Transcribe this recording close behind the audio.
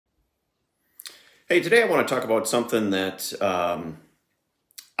Hey, today I want to talk about something that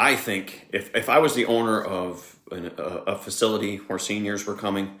I think if I was the owner of a facility where seniors were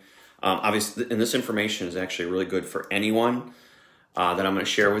coming, obviously, and this information is actually really good for anyone that I'm going to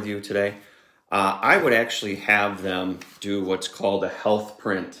share with you today, I would actually have them do what's called a health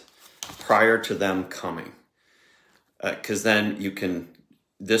print prior to them coming. Because then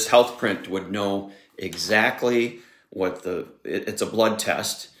this health print would know exactly what it's a blood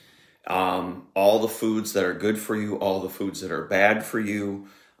test. All the foods that are good for you, all the foods that are bad for you,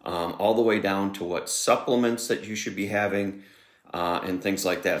 all the way down to what supplements that you should be having, and things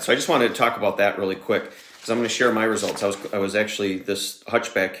like that. So I just wanted to talk about that really quick because I'm going to share my results. I was actually, this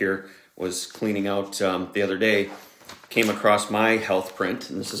hutchback here was cleaning out the other day, came across my health print,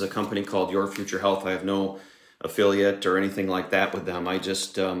 and this is a company called Your Future Health. I have no affiliate or anything like that with them. I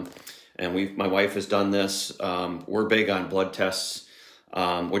just, my wife has done this. We're big on blood tests.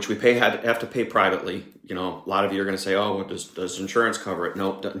 Which we have to pay privately. You know, a lot of you are going to say, "Oh, does insurance cover it?"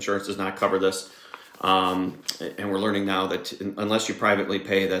 Nope, insurance does not cover this. And we're learning now that unless you privately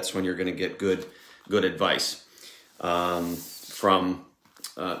pay, that's when you're going to get good advice from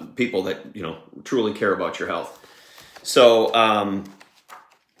people that truly care about your health. So I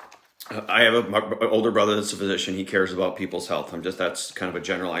have an older brother that's a physician. He cares about people's health. That's kind of a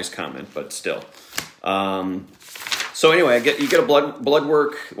generalized comment, but still. So anyway, you get a blood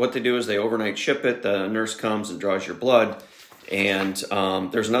work. What they do is they overnight ship it. The nurse comes and draws your blood. And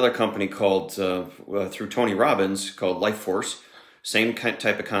there's another company called, through Tony Robbins, called Life Force. Same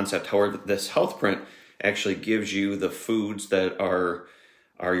type of concept. However, this health print actually gives you the foods that are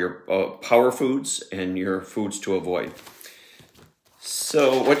your power foods and your foods to avoid.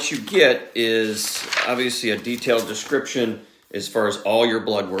 So what you get is obviously a detailed description as far as all your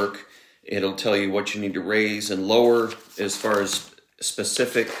blood work. It'll tell you what you need to raise and lower as far as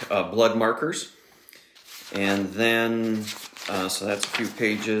specific blood markers. And then, so that's a few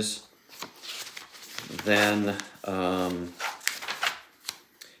pages. Then, and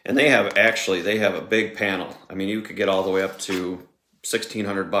they have a big panel. I mean, you could get all the way up to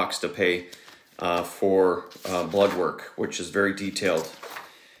 $1,600 to pay for blood work, which is very detailed.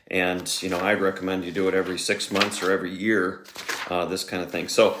 And, I'd recommend you do it every 6 months or every year, this kind of thing.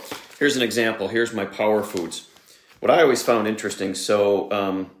 So here's an example. Here's my power foods. What I always found interesting, so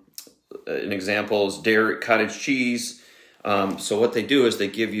an example is dairy, cottage cheese. So what they do is they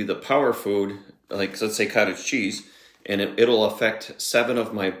give you the power food, like let's say cottage cheese, and it'll affect 7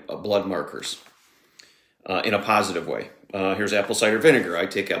 of my blood markers in a positive way. Here's apple cider vinegar. I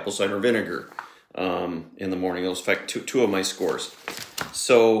take apple cider vinegar in the morning. It'll affect two of my scores.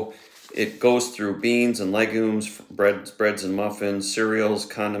 So it goes through beans and legumes, breads and muffins, cereals,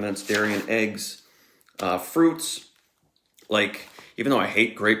 condiments, dairy and eggs, fruits. Like, even though I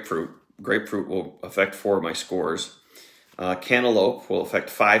hate grapefruit will affect 4 of my scores. Cantaloupe will affect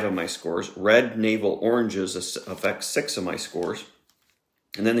 5 of my scores. Red navel oranges affect 6 of my scores.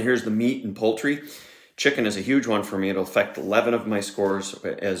 And then here's the meat and poultry. Chicken is a huge one for me. It'll affect 11 of my scores,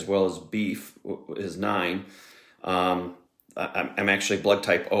 as well as beef is 9. I'm actually blood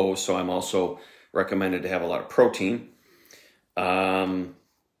type O, so I'm also recommended to have a lot of protein. Then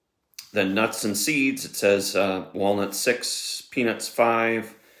nuts and seeds, it says walnuts 6, peanuts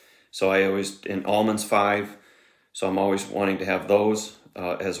 5. So and almonds 5. So I'm always wanting to have those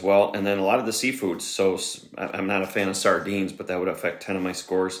as well. And then a lot of the seafoods. So I'm not a fan of sardines, but that would affect 10 of my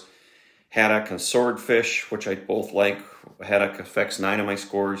scores. Haddock and swordfish, which I both like. Haddock affects 9 of my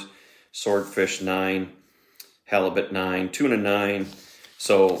scores. Swordfish 9. Halibut 9, tuna 9,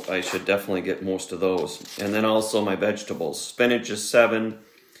 so I should definitely get most of those. And then also my vegetables. Spinach is 7,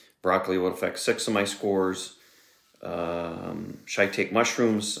 broccoli will affect 6 of my scores. Should I take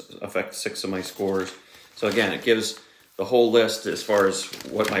mushrooms? Affect 6 of my scores. So again, it gives the whole list as far as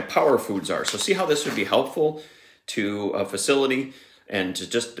what my power foods are. So see how this would be helpful to a facility and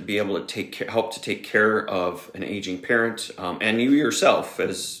to be able to help to take care of an aging parent and you yourself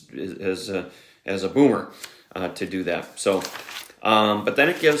as a boomer. To do that. So, but then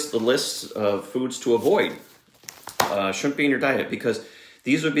it gives the list of foods to avoid. Shouldn't be in your diet, because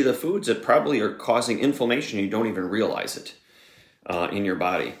these would be the foods that probably are causing inflammation. You don't even realize it in your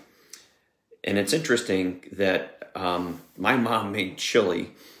body. And it's interesting that my mom made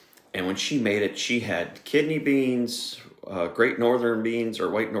chili, and when she made it, she had kidney beans, great northern beans or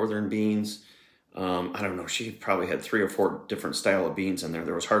white northern beans. I don't know, she probably had 3 or 4 different style of beans in there.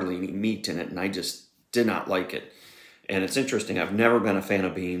 There was hardly any meat in it, and I just did not like it. And it's interesting, I've never been a fan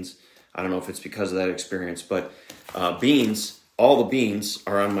of beans. I don't know if it's because of that experience, but beans, all the beans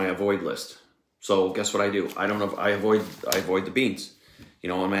are on my avoid list. So guess what I do? I avoid the beans. You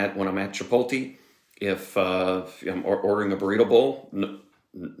know, when I'm at Chipotle, if I'm ordering a burrito bowl,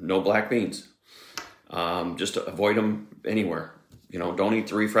 no black beans. Just avoid them anywhere. You know, don't eat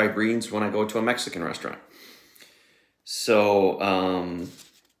the refried beans when I go to a Mexican restaurant. So,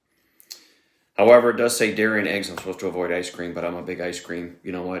 however, it does say dairy and eggs. I'm supposed to avoid ice cream, but I'm a big ice cream.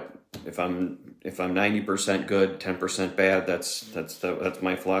 You know what? If I'm 90% good, 10% bad, that's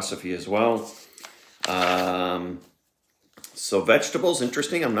my philosophy as well. So vegetables,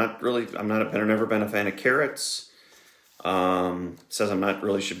 interesting. I've never been a fan of carrots. It says I'm not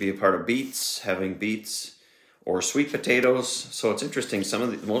really should be a part of having beets or sweet potatoes. So it's interesting.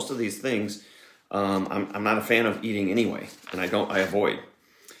 Most of these things, I'm not a fan of eating anyway, and I avoid.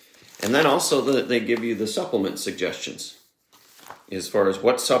 And then also they give you the supplement suggestions as far as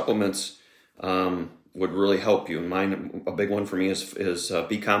what supplements would really help you. And mine, a big one for me is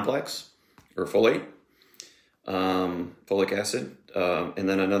B complex or folate, folic acid. And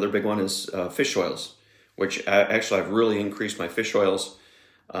then another big one is fish oils, which I've really increased my fish oils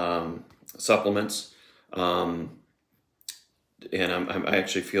supplements. And I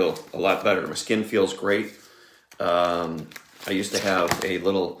actually feel a lot better. My skin feels great. I used to have a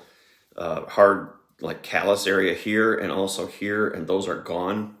little hard like callus area here and also here, and those are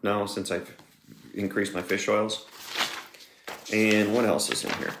gone now since I've increased my fish oils. And what else is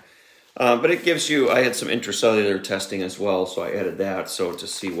in here? But it gives you, I had some intracellular testing as well, so I added that so to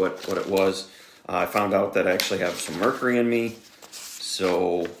see what it was. I found out that I actually have some mercury in me,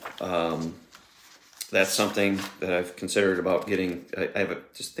 so that's something that I've considered about getting. I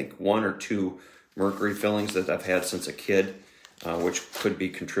have just think 1 or 2 mercury fillings that I've had since a kid, which could be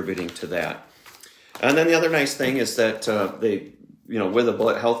contributing to that. And then the other nice thing is that with a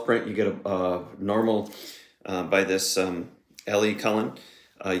blood Healthprint, you get a normal, by this Ellie Cullen,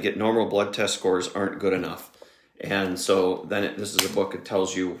 you get normal blood test scores aren't good enough. And so then this is a book that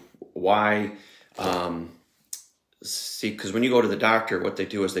tells you why, because when you go to the doctor, what they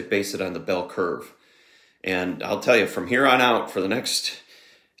do is they base it on the bell curve. And I'll tell you, from here on out, for the next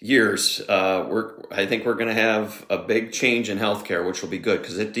years, I think we're going to have a big change in healthcare, which will be good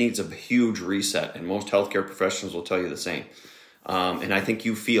because it needs a huge reset, and most healthcare professionals will tell you the same. And I think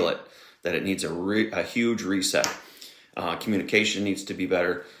you feel it, that it needs a huge reset. Communication needs to be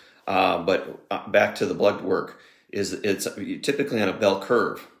better. But back to the blood work, it's typically on a bell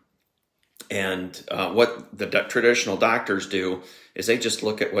curve. And what the traditional doctors do is they just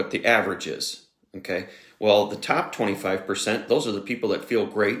look at what the average is. Okay, well, the top 25%, those are the people that feel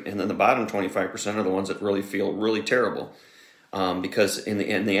great, and then the bottom 25% are the ones that really feel really terrible. Because in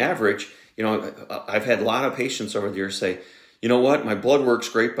the average, I've had a lot of patients over the years say, you know what, my blood work's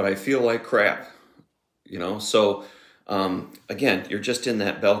great, but I feel like crap. So again, you're just in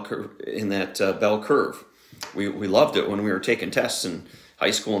that bell curve. Bell curve. We loved it when we were taking tests in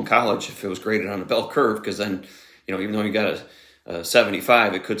high school and college if it was graded on a bell curve, because then even though you got a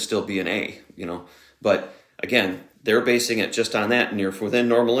 75, it could still be an A. But again, they're basing it just on that, and you're within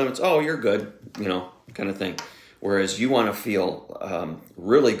normal limits. Oh, you're good, kind of thing. Whereas you want to feel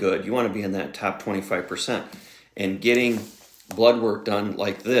really good. You want to be in that top 25%, and getting blood work done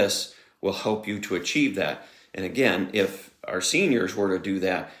like this will help you to achieve that. And again, if our seniors were to do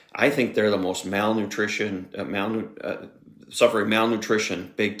that, I think they're the most suffering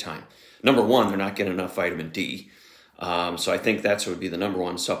malnutrition big time. Number one, they're not getting enough vitamin D. So I think that's would be the number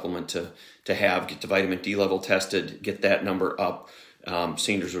one supplement to have. Get the vitamin D level tested, get that number up.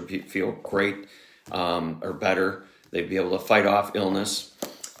 Seniors would feel great or better. They'd be able to fight off illness.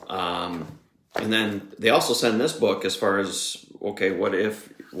 And then they also send this book as far as, okay, what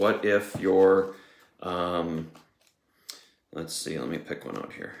if your, let's see, let me pick one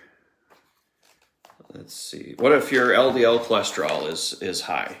out here. Let's see. What if your LDL cholesterol is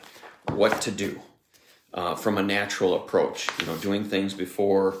high? What to do? From a natural approach, doing things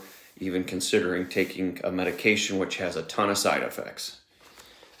before even considering taking a medication which has a ton of side effects.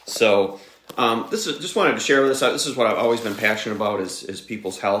 So this is just wanted to share with us. This is what I've always been passionate about is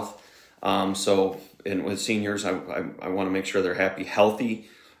people's health. And with seniors, I want to make sure they're happy, healthy,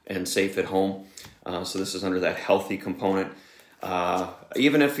 and safe at home. So this is under that healthy component.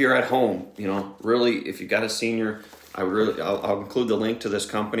 Even if you're at home, really, if you got a senior, I'll include the link to this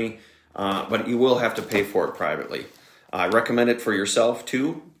company. But you will have to pay for it privately. I recommend it for yourself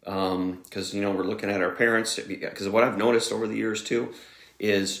too, because we're looking at our parents. Because what I've noticed over the years too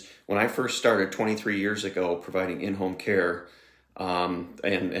is when I first started 23 years ago providing in-home care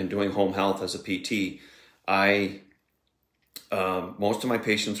and doing home health as a PT, most of my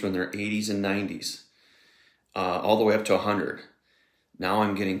patients were in their 80s and 90s, all the way up to 100. Now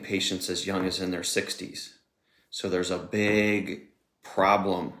I'm getting patients as young as in their 60s. So there's a big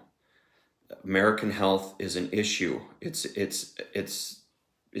problem American health is an issue. It's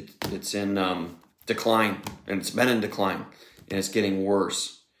in decline, and it's been in decline, and it's getting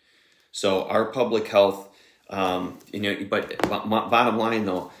worse. So our public health, but bottom line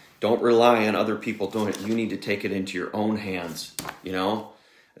though, don't rely on other people doing it. You need to take it into your own hands.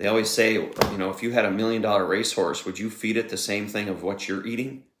 They always say, if you had $1 million racehorse, would you feed it the same thing of what you're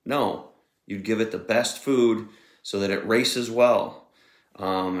eating? No, you'd give it the best food so that it races well.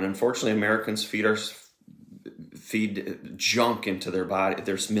 And unfortunately, Americans feed junk into their body,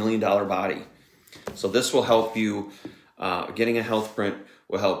 their $1 million body. So this will help you. Getting a Healthprint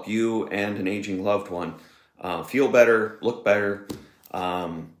will help you and an aging loved one feel better, look better,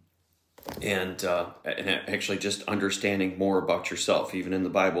 and actually just understanding more about yourself. Even in the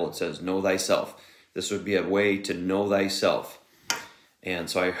Bible, it says, know thyself. This would be a way to know thyself. And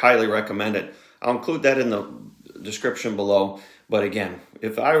so I highly recommend it. I'll include that in the description below. But again,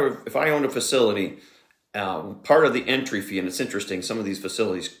 if I owned a facility, part of the entry fee, and it's interesting, some of these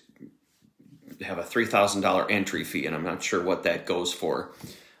facilities have a $3,000 entry fee, and I'm not sure what that goes for.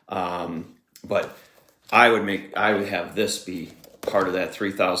 But I would have this be part of that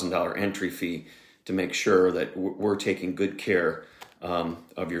 $3,000 entry fee to make sure that we're taking good care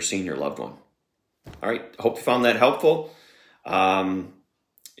of your senior loved one. All right, hope you found that helpful.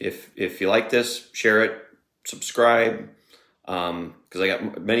 If you like this, share it, subscribe, because I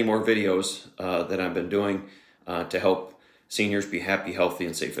got many more videos that I've been doing to help seniors be happy, healthy,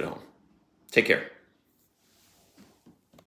 and safe at home. Take care.